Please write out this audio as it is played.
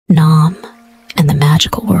Nam and the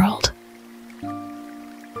magical world.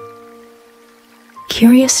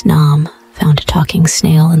 Curious Nam found a talking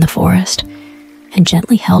snail in the forest and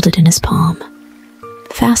gently held it in his palm,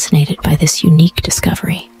 fascinated by this unique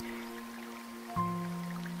discovery.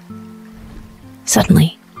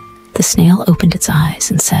 Suddenly, the snail opened its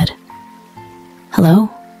eyes and said, "Hello,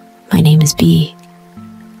 my name is Bee.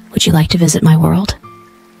 Would you like to visit my world?"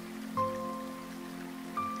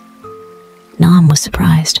 Nam was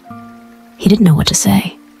surprised. He didn't know what to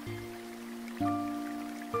say.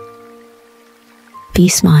 Bee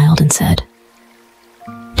smiled and said,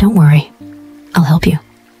 "Don't worry, I'll help you."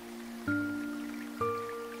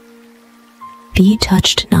 Bee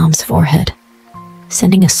touched Nam's forehead,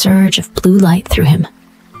 sending a surge of blue light through him,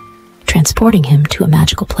 transporting him to a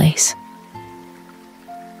magical place.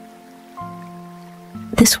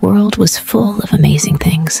 This world was full of amazing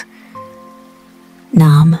things.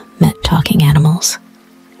 Nam met talking animals,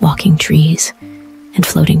 walking trees, and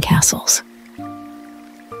floating castles.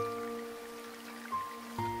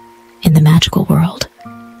 In the magical world,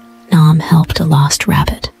 Nam helped a lost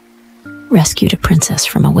rabbit, rescued a princess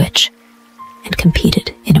from a witch, and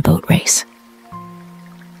competed in a boat race.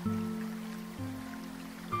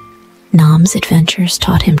 Nam's adventures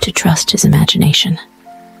taught him to trust his imagination,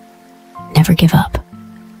 never give up,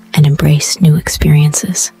 and embrace new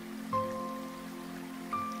experiences.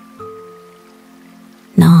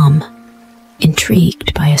 Nam,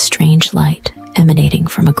 intrigued by a strange light emanating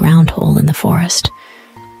from a ground hole in the forest,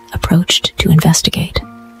 approached to investigate.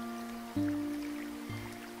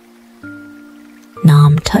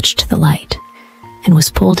 Nam touched the light and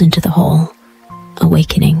was pulled into the hole,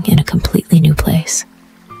 awakening in a completely new place.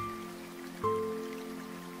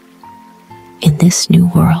 In this new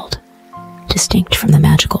world, distinct from the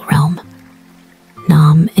magical realm,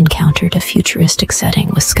 Nam encountered a futuristic setting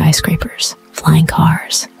with skyscrapers, flying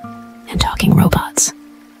cars, and talking robots.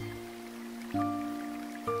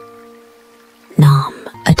 Nam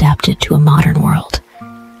adapted to a modern world,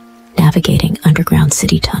 navigating underground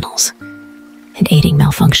city tunnels and aiding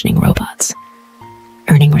malfunctioning robots,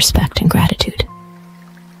 earning respect and gratitude.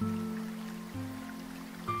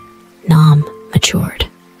 Nam matured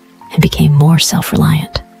and became more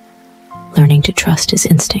self-reliant, learning to trust his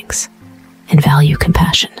instincts and value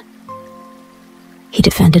compassion. He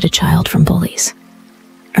defended a child from bullies,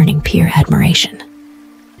 earning peer admiration.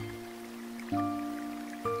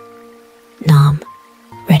 Nam,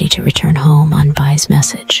 ready to return home on Bai's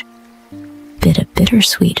message, bid a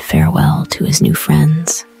bittersweet farewell to his new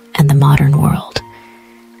friends and the modern world,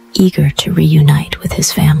 eager to reunite with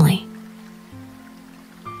his family.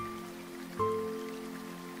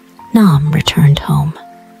 Nam returned home,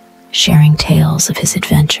 sharing tales of his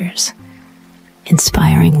adventures,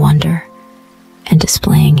 inspiring wonder and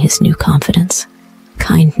displaying his new confidence,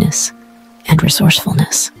 kindness, and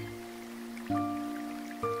resourcefulness.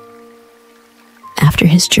 After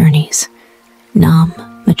his journeys, Nam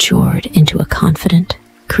matured into a confident,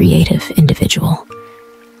 creative individual,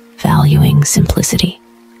 valuing simplicity,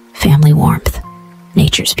 family warmth,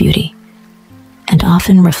 nature's beauty, and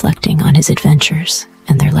often reflecting on his adventures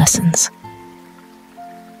and their lessons.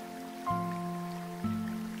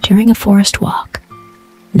 During a forest walk,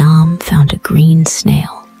 Nam found a green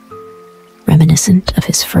snail, reminiscent of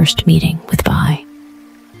his first meeting with Bai.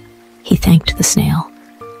 He thanked the snail,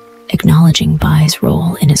 acknowledging Bai's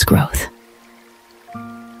role in his growth.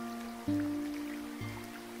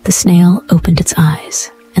 The snail opened its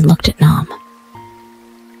eyes and looked at Nam.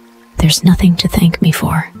 "There's nothing to thank me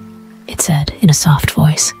for," it said in a soft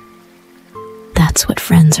voice. "That's what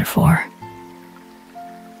friends are for."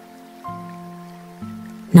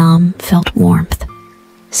 Nam felt warmth,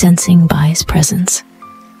 sensing Bai's presence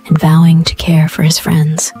and vowing to care for his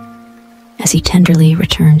friends as he tenderly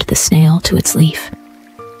returned the snail to its leaf.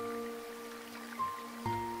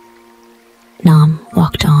 Nam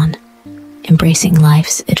walked on, embracing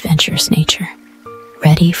life's adventurous nature,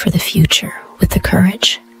 ready for the future with the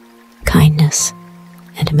courage, kindness,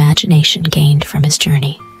 and imagination gained from his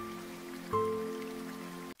journey.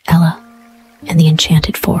 Ella and the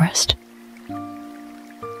Enchanted Forest.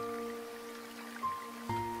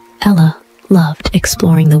 Ella loved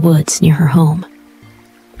exploring the woods near her home,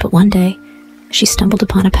 but one day she stumbled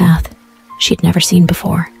upon a path she'd never seen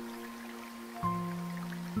before.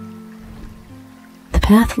 The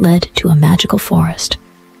path led to a magical forest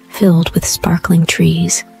filled with sparkling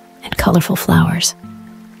trees and colorful flowers.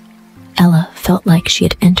 Ella felt like she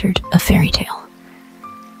had entered a fairy tale.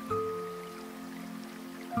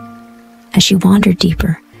 As she wandered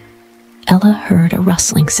deeper, Ella heard a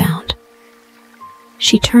rustling sound.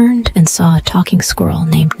 She turned and saw a talking squirrel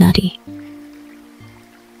named Nutty.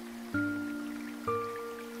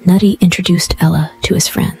 Nutty introduced Ella to his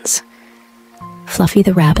friends, Fluffy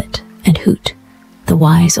the rabbit and Hoot, the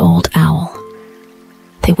wise old owl.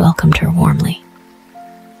 They welcomed her warmly.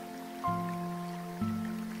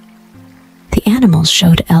 The animals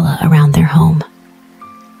showed Ella around their home.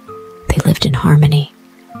 They lived in harmony,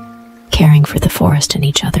 caring for the forest and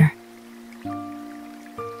each other.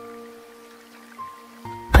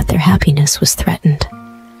 But their happiness was threatened.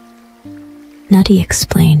 Nutty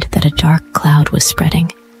explained that a dark cloud was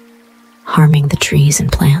spreading, harming the trees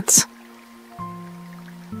and plants.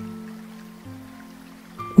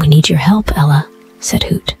 "We need your help, Ella," said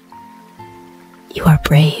Hoot. "You are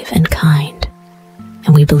brave and kind,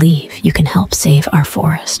 and we believe you can help save our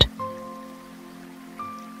forest."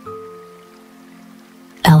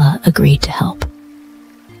 Ella agreed to help.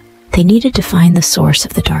 They needed to find the source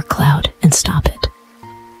of the dark cloud and stop it.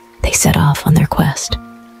 They set off on their quest.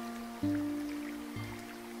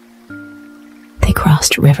 They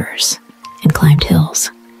crossed rivers and climbed hills.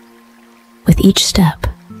 With each step,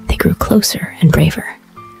 they grew closer and braver.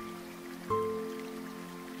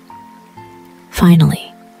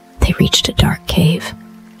 Finally, they reached a dark cave.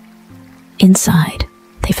 Inside,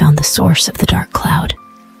 they found the source of the dark cloud,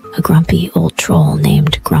 a grumpy old troll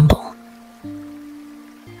named Grumble.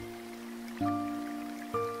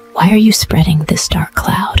 "Why are you spreading this dark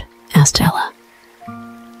cloud?" asked Ella.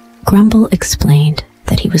 Grumble explained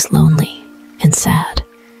that he was lonely and sad.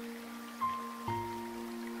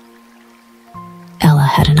 Ella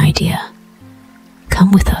had an idea.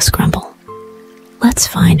 "Come with us, Grumble. Let's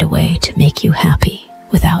find a way to make you happy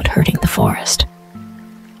without hurting the forest."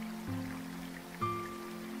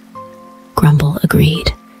 Grumble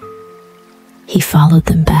agreed. He followed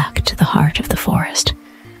them back to the heart of the forest,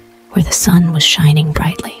 where the sun was shining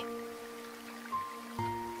brightly.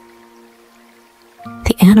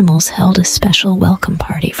 The animals held a special welcome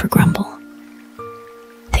party for Grumble.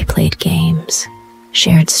 They played games,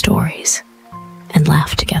 shared stories, and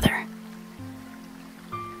laughed together.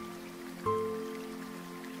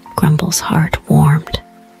 Grumble's heart warmed.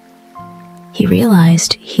 He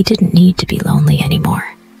realized he didn't need to be lonely anymore.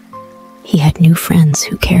 He had new friends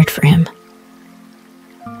who cared for him.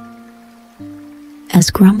 As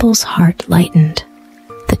Grumble's heart lightened,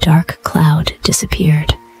 the dark cloud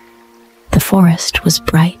disappeared. The forest was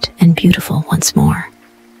bright and beautiful once more.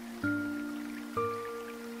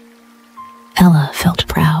 Ella felt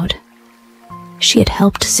proud. She had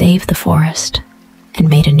helped save the forest and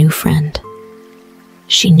made a new friend.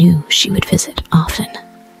 She knew she would visit often.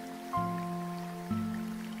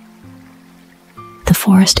 The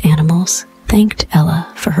forest animals thanked Ella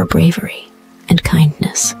for her bravery and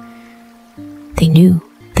kindness. They knew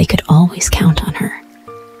they could always count on her.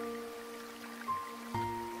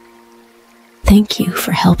 "Thank you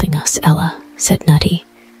for helping us, Ella," said Nutty.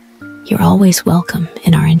 "You're always welcome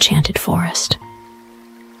in our enchanted forest."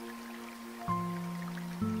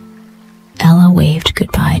 Ella waved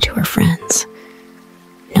goodbye to her friends,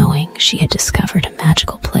 knowing she had discovered a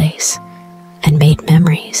magical place and made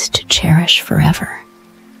memories to cherish forever.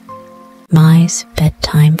 Mai's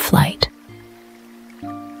Bedtime Flight.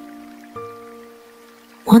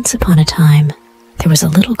 Once upon a time, there was a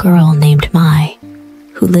little girl named Mai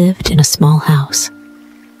who lived in a small house.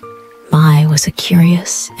 Mai was a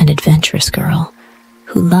curious and adventurous girl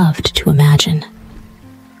who loved to imagine.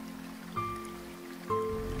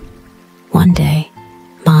 One day,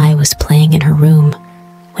 Mai was playing in her room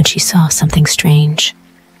when she saw something strange.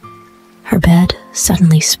 Her bed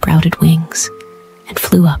suddenly sprouted wings and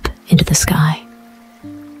flew up into the sky.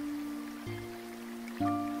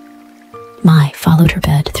 Mai followed her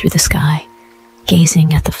bed through the sky,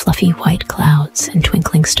 gazing at the fluffy white clouds and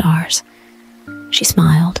twinkling stars. She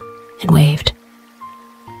smiled and waved.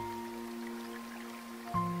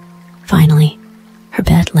 Finally, her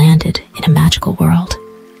bed landed in a magical world.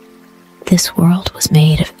 This world was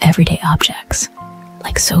made of everyday objects,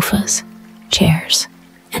 like sofas, chairs,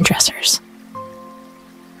 and dressers.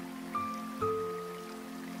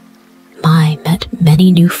 Mai met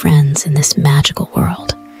many new friends in this magical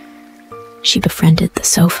world. She befriended the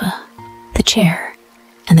sofa, the chair,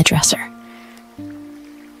 and the dresser.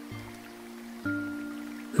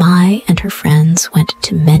 Mai and her friends went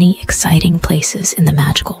to many exciting places in the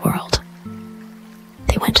magical world.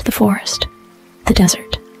 They went to the forest, the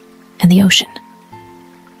desert, and the ocean.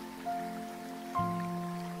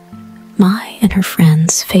 Mai and her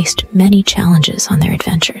friends faced many challenges on their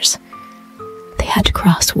adventures. They had to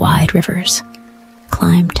cross wide rivers,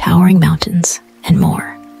 climb towering mountains, and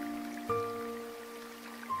more.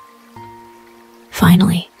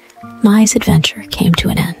 Finally, Mai's adventure came to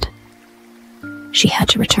an end. She had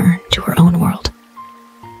to return to her own world.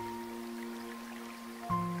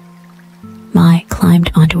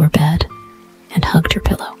 climbed onto her bed and hugged her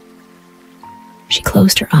pillow. She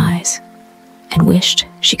closed her eyes and wished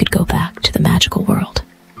she could go back to the magical world.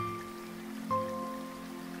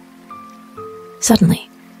 Suddenly,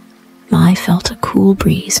 Mai felt a cool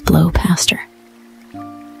breeze blow past her.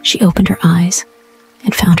 She opened her eyes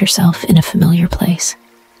and found herself in a familiar place.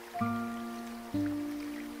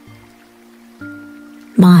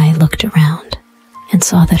 Mai looked around and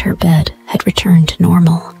saw that her bed had returned to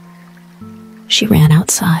normal. She ran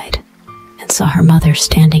outside and saw her mother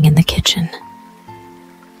standing in the kitchen.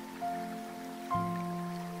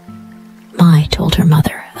 Mai told her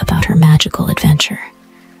mother about her magical adventure.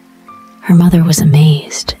 Her mother was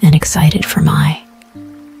amazed and excited for Mai.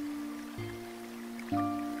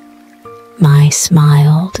 Mai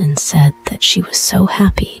smiled and said that she was so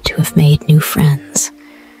happy to have made new friends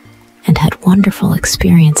and had wonderful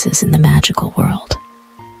experiences in the magical world.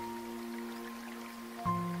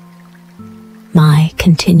 Mai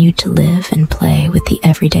continued to live and play with the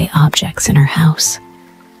everyday objects in her house.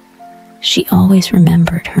 She always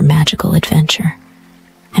remembered her magical adventure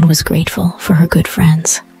and was grateful for her good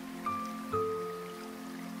friends.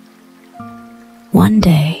 One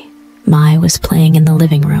day, Mai was playing in the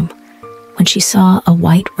living room when she saw a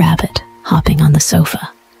white rabbit hopping on the sofa.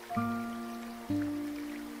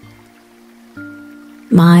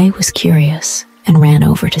 Mai was curious and ran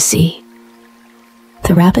over to see.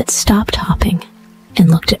 The rabbit stopped hopping and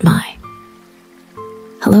looked at Mai.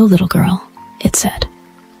 "Hello, little girl," it said.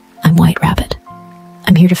 "I'm White Rabbit.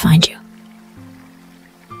 I'm here to find you."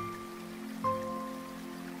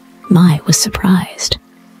 Mai was surprised.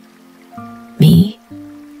 "Me?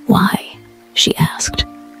 Why?" she asked.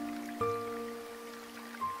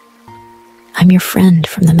 "I'm your friend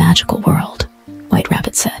from the magical world," White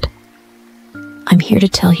Rabbit said. "I'm here to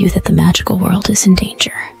tell you that the magical world is in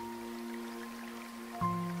danger.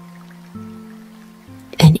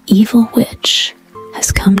 An evil witch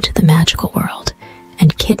has come to the magical world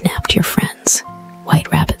and kidnapped your friends," White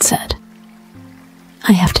Rabbit said.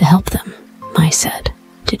 "I have to help them," Mai said,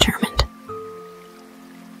 determined.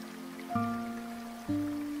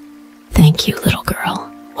 "Thank you, little girl,"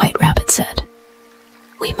 White Rabbit said.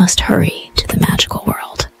 "We must hurry to the magical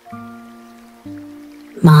world."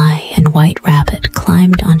 Mai and White Rabbit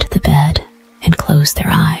climbed onto the bed and closed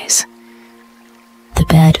their eyes. The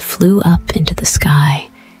bed flew up into the sky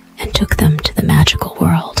and took them to the magical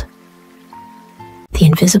world. The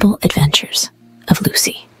Invisible Adventures of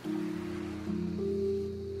Lucy.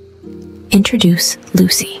 Introduce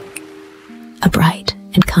Lucy, a bright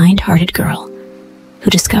and kind-hearted girl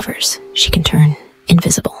who discovers she can turn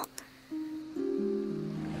invisible.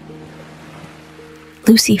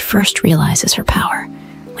 Lucy first realizes her power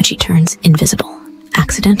when she turns invisible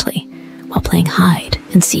accidentally while playing hide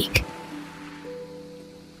and seek.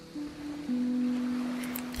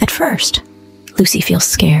 At first, Lucy feels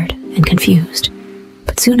scared and confused,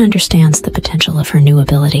 but soon understands the potential of her new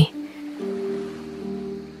ability.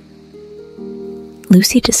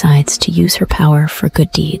 Lucy decides to use her power for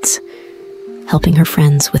good deeds, helping her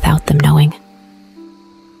friends without them knowing.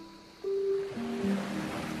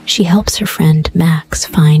 She helps her friend Max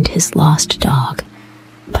find his lost dog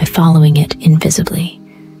by following it invisibly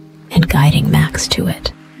and guiding Max to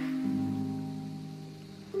it.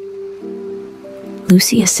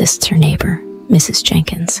 Lucy assists her neighbor, Mrs.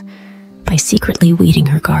 Jenkins, by secretly weeding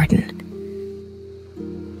her garden.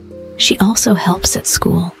 She also helps at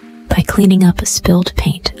school by cleaning up a spilled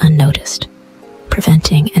paint unnoticed,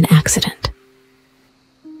 preventing an accident.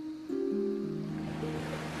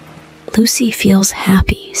 Lucy feels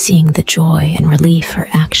happy seeing the joy and relief her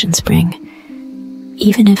actions bring,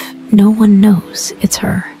 even if no one knows it's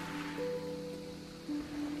her.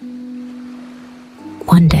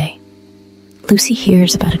 One day, Lucy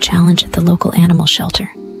hears about a challenge at the local animal shelter.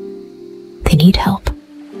 They need help.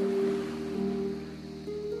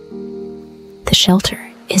 The shelter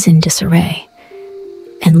is in disarray,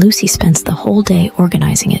 and Lucy spends the whole day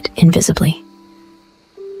organizing it invisibly.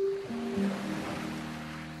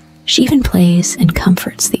 She even plays and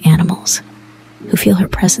comforts the animals, who feel her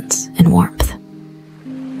presence and warmth.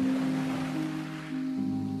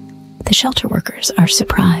 The shelter workers are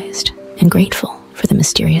surprised and grateful for the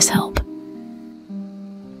mysterious help.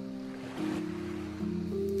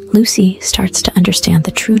 Lucy starts to understand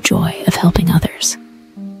the true joy of helping others,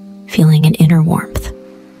 feeling an inner warmth.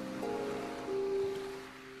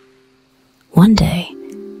 One day,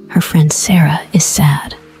 her friend Sarah is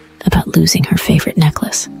sad about losing her favorite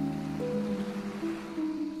necklace.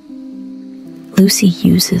 Lucy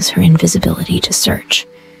uses her invisibility to search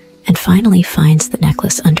and finally finds the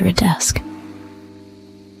necklace under a desk.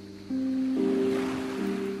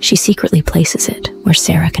 She secretly places it where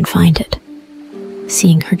Sarah can find it,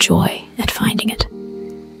 seeing her joy at finding it.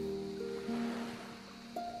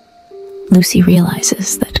 Lucy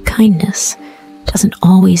realizes that kindness doesn't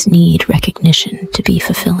always need recognition to be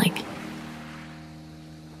fulfilling.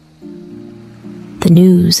 The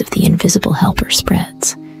news of the invisible helper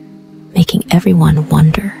spreads, making everyone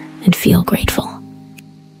wonder and feel grateful.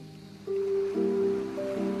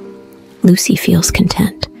 Lucy feels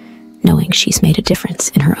content, knowing she's made a difference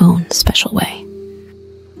in her own special way.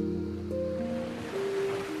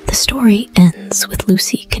 The story ends with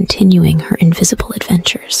Lucy continuing her invisible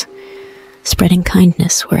adventures, spreading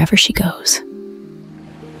kindness wherever she goes.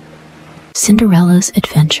 Cinderella's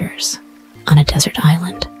adventures on a desert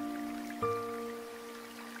island.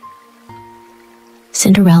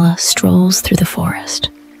 Cinderella strolls through the forest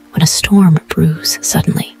when a storm brews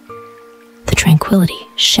suddenly, the tranquility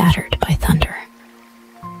shattered by thunder.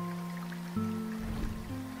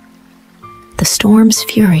 The storm's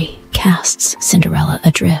fury casts Cinderella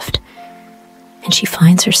adrift, and she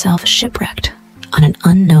finds herself shipwrecked on an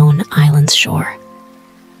unknown island's shore.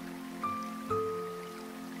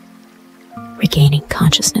 Regaining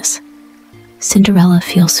consciousness, Cinderella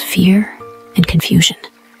feels fear and confusion,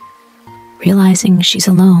 realizing she's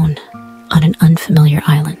alone on an unfamiliar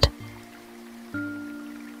island.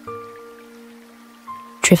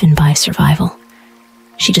 Driven by survival,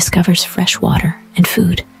 she discovers fresh water and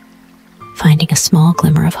food, finding a small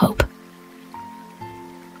glimmer of hope.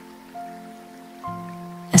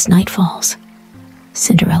 As night falls,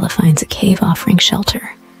 Cinderella finds a cave offering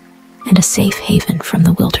shelter and a safe haven from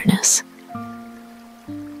the wilderness.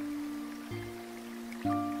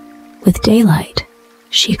 With daylight,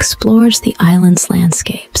 she explores the island's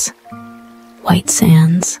landscapes, white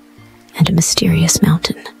sands, and a mysterious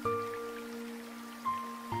mountain.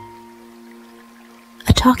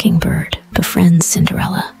 A talking bird befriends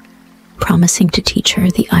Cinderella, promising to teach her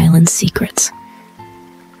the island's secrets.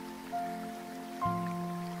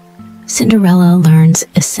 Cinderella learns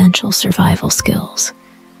essential survival skills,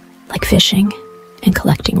 like fishing and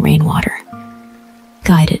collecting rainwater,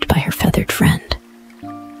 guided by her feathered friend.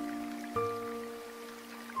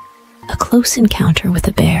 A close encounter with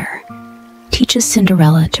a bear teaches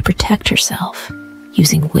Cinderella to protect herself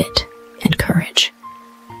using wit and courage.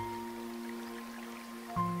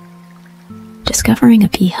 Discovering a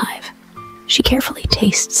beehive, she carefully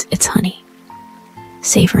tastes its honey,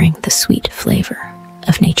 savoring the sweet flavor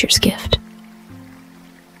of nature's gift.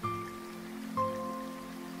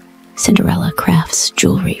 Cinderella crafts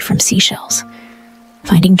jewelry from seashells,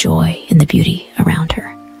 finding joy in the beauty around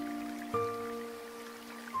her.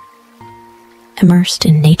 Immersed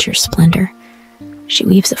in nature's splendor, she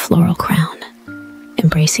weaves a floral crown,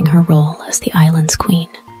 embracing her role as the island's queen.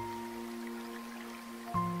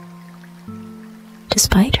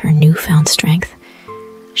 Despite her newfound strength,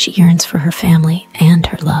 she yearns for her family and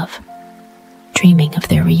her love, dreaming of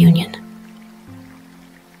their reunion.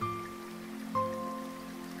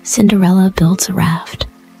 Cinderella builds a raft,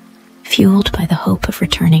 fueled by the hope of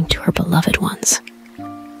returning to her beloved ones.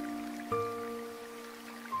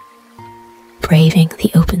 Braving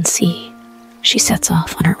the open sea, she sets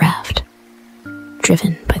off on her raft,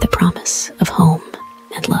 driven by the promise of home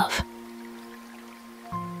and love.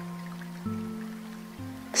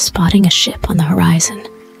 Spotting a ship on the horizon,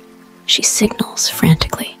 she signals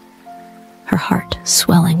frantically, her heart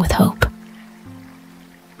swelling with hope.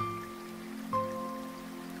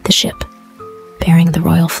 The ship, bearing the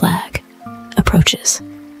royal flag, approaches,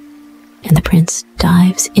 and the prince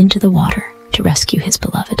dives into the water to rescue his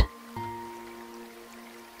beloved.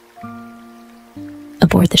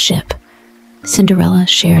 Aboard the ship, Cinderella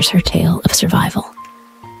shares her tale of survival,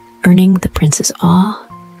 earning the prince's awe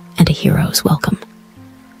and a hero's welcome.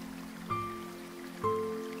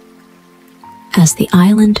 As the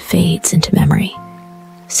island fades into memory,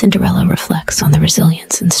 Cinderella reflects on the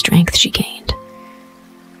resilience and strength she gained.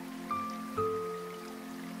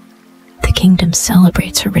 The kingdom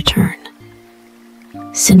celebrates her return.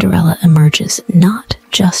 Cinderella emerges not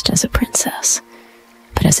just as a princess,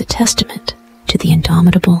 but as a testament to the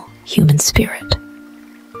indomitable human spirit.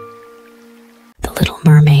 The Little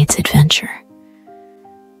Mermaid's adventure.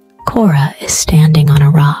 Cora is standing on a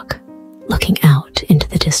rock, looking out into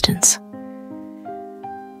the distance.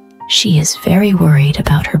 She is very worried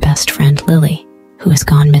about her best friend Lily, who has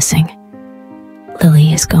gone missing.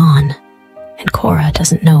 Lily is gone, and Cora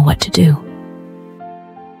doesn't know what to do.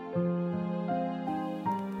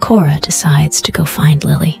 Cora decides to go find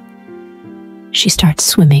Lily. She starts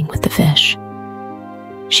swimming with the fish.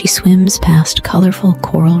 She swims past colorful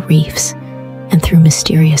coral reefs and through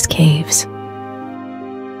mysterious caves.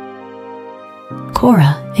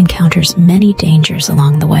 Cora encounters many dangers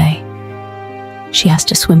along the way. She has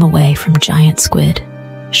to swim away from giant squid,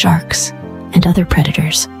 sharks, and other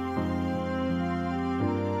predators.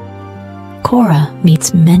 Cora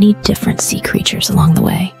meets many different sea creatures along the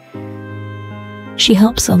way. She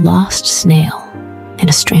helps a lost snail and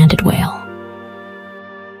a stranded whale.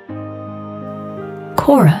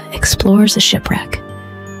 Cora explores a shipwreck.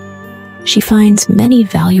 She finds many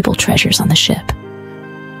valuable treasures on the ship,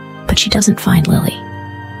 but she doesn't find Lily.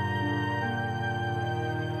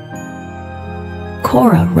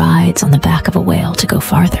 Cora rides on the back of a whale to go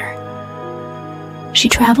farther. She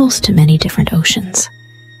travels to many different oceans,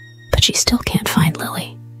 but she still can't find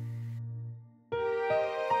Lily.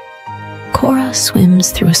 Cora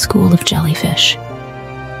swims through a school of jellyfish.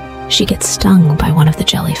 She gets stung by one of the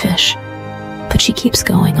jellyfish, but she keeps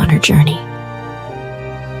going on her journey.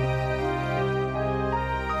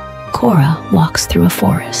 Cora walks through a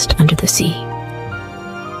forest under the sea.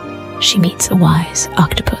 She meets a wise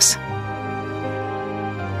octopus.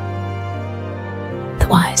 The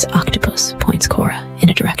wise octopus points Cora in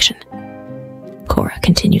a direction. Cora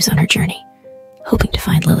continues on her journey, hoping to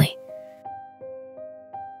find Lily.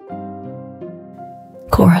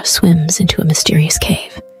 Cora swims into a mysterious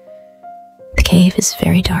cave. The cave is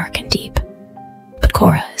very dark and deep, but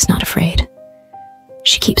Cora is not afraid.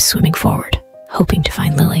 She keeps swimming forward, hoping to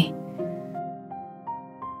find Lily.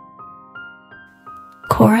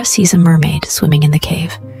 Cora sees a mermaid swimming in the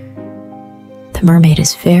cave. The mermaid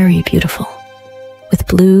is very beautiful, with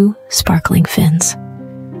blue, sparkling fins.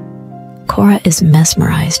 Cora is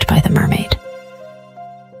mesmerized by the mermaid.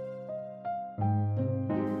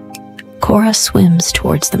 Cora swims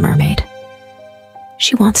towards the mermaid.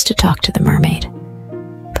 She wants to talk to the mermaid,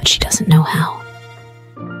 but she doesn't know how.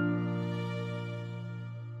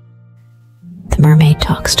 The mermaid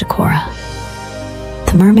talks to Cora.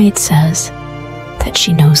 The mermaid says that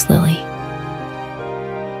she knows Lily.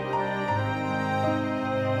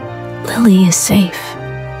 Lily is safe,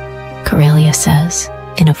 Corelia says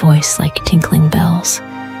in a voice like tinkling bells,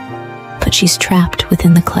 but she's trapped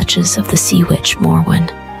within the clutches of the sea witch Morwen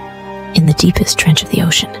in the deepest trench of the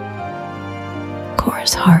ocean.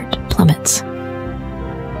 Cora's heart plummets.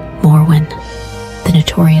 Morwen, the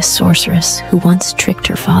notorious sorceress who once tricked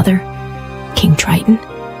her father, King Triton.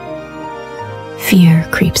 Fear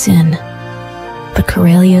creeps in, but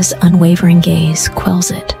Corelia's unwavering gaze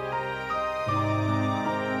quells it.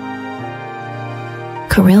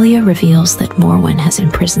 Corelia reveals that Morwen has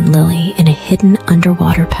imprisoned Lily in a hidden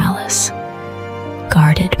underwater palace,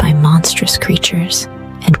 guarded by monstrous creatures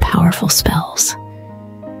and powerful spells.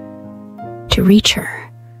 To reach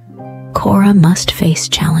her, Cora must face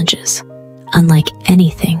challenges unlike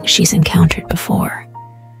anything she's encountered before.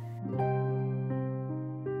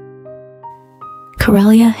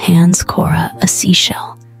 Corelia hands Cora a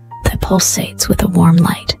seashell that pulsates with a warm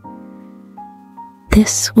light.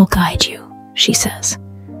 "This will guide you," she says.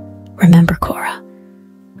 "Remember, Cora,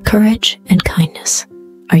 courage and kindness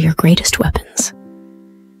are your greatest weapons."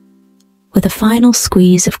 With a final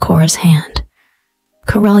squeeze of Cora's hand,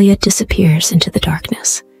 Corelia disappears into the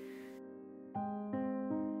darkness.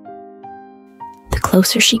 The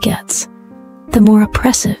closer she gets, the more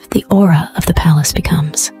oppressive the aura of the palace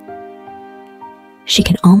becomes. She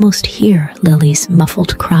can almost hear Lily's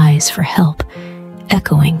muffled cries for help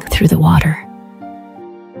echoing through the water.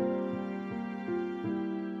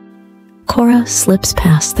 Cora slips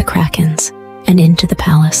past the krakens and into the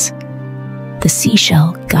palace, the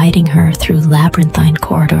seashell guiding her through labyrinthine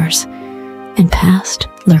corridors and past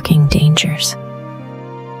lurking dangers.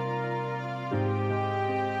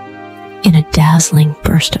 In a dazzling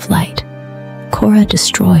burst of light, Cora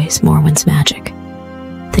destroys Morwen's magic,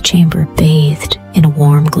 the chamber bathed in a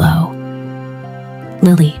warm glow.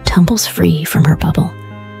 Lily tumbles free from her bubble,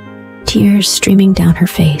 tears streaming down her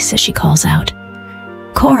face as she calls out,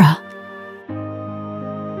 "Cora!"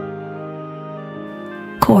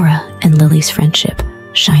 Cora and Lily's friendship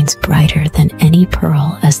shines brighter than any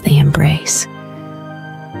pearl as they embrace,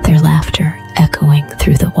 their laughter echoing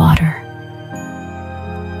through the water.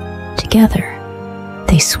 Together,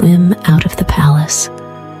 they swim out of the palace,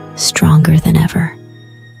 stronger than ever,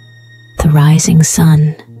 the rising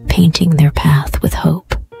sun painting their path with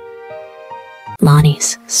hope.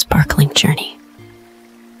 Lani's sparkling journey.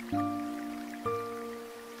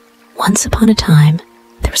 Once upon a time,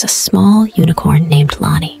 there was a small unicorn named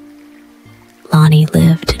Lani. Lani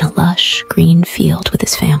lived in a lush green field with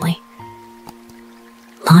his family.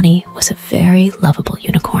 Lani was a very lovable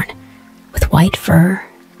unicorn with white fur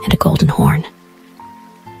and a golden horn.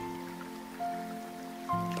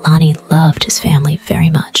 Lani loved his family very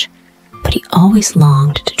much, but he always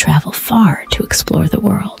longed to travel far to explore the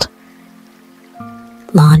world.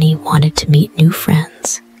 Lani wanted to meet new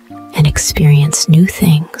friends and experience new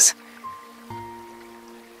things.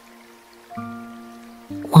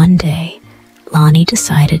 One day, Lani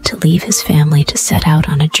decided to leave his family to set out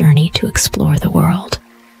on a journey to explore the world.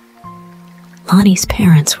 Lani's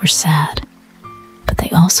parents were sad, but they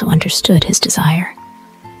also understood his desire.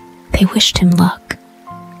 They wished him luck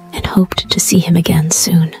and hoped to see him again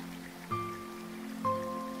soon.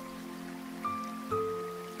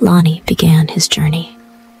 Lani began his journey.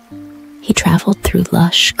 He traveled through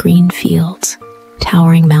lush green fields,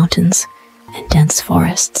 towering mountains, and dense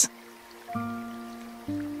forests.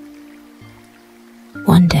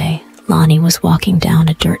 One day, Lani was walking down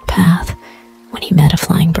a dirt path when he met a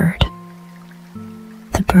flying bird.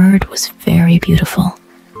 The bird was very beautiful,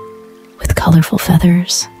 with colorful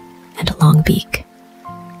feathers and a long beak.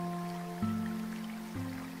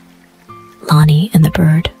 Lani and the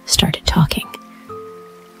bird started talking.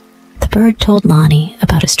 The bird told Lani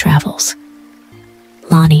about his travels.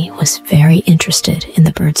 Lani was very interested in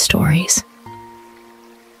the bird's stories.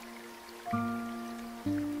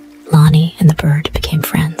 Lani and the bird became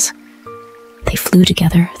friends. They flew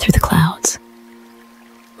together through the clouds.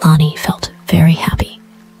 Lani felt very happy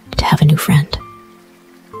to have a new friend.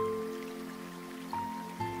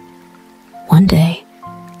 One day,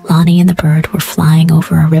 Lani and the bird were flying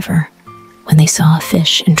over a river when they saw a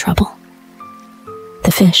fish in trouble.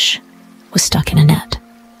 The fish was stuck in a net.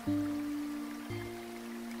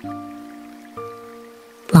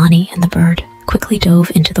 Lani and the bird quickly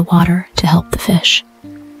dove into the water to help the fish.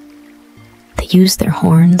 They used their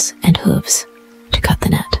horns and hooves to cut the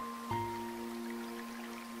net.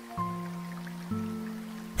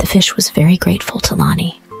 The fish was very grateful to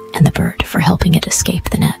Lani and the bird for helping it escape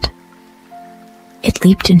the net. It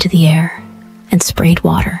leaped into the air and sprayed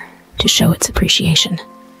water to show its appreciation.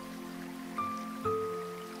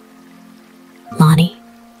 Lani,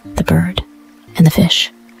 the bird, and the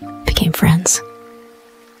fish became friends.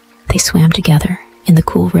 They swam together in the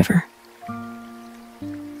cool river.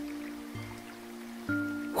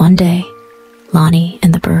 One day, Lani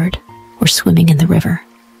and the bird were swimming in the river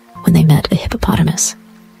when they met a hippopotamus.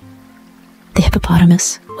 The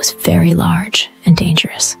hippopotamus was very large and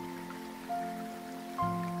dangerous.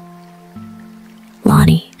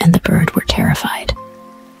 Lani and the bird were terrified.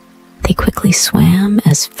 They quickly swam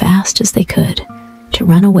as fast as they could to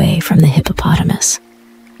run away from the hippopotamus.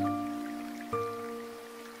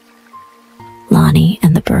 Lani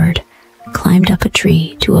and the bird climbed up a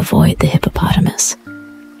tree to avoid the hippopotamus.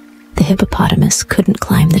 The hippopotamus couldn't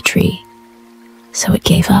climb the tree, so it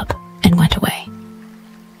gave up and went away.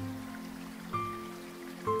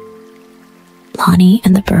 Lani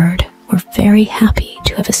and the bird were very happy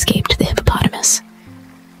to have escaped the hippopotamus.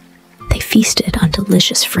 They feasted on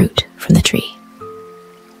delicious fruit from the tree.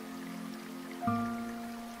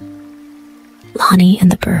 Lani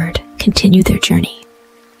and the bird continued their journey.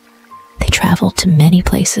 They traveled to many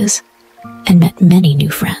places and met many new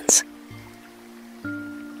friends.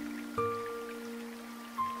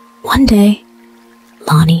 One day,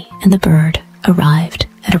 Lani and the bird arrived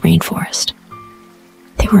at a rainforest.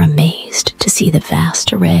 They were amazed to see the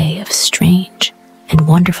vast array of strange and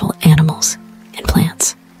wonderful animals and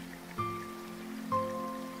plants.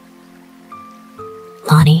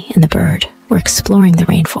 Lani and the bird were exploring the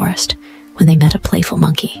rainforest when they met a playful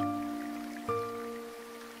monkey.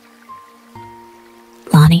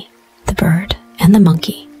 Lani, the bird, and the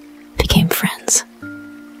monkey became friends.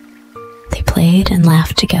 They played and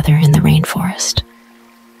laughed together in the rainforest.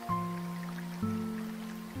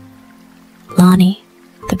 Lani,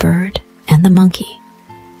 the bird, and the monkey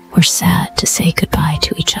were sad to say goodbye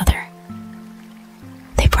to each other.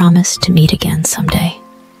 They promised to meet again someday.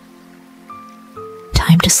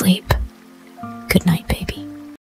 Time to sleep. Good night.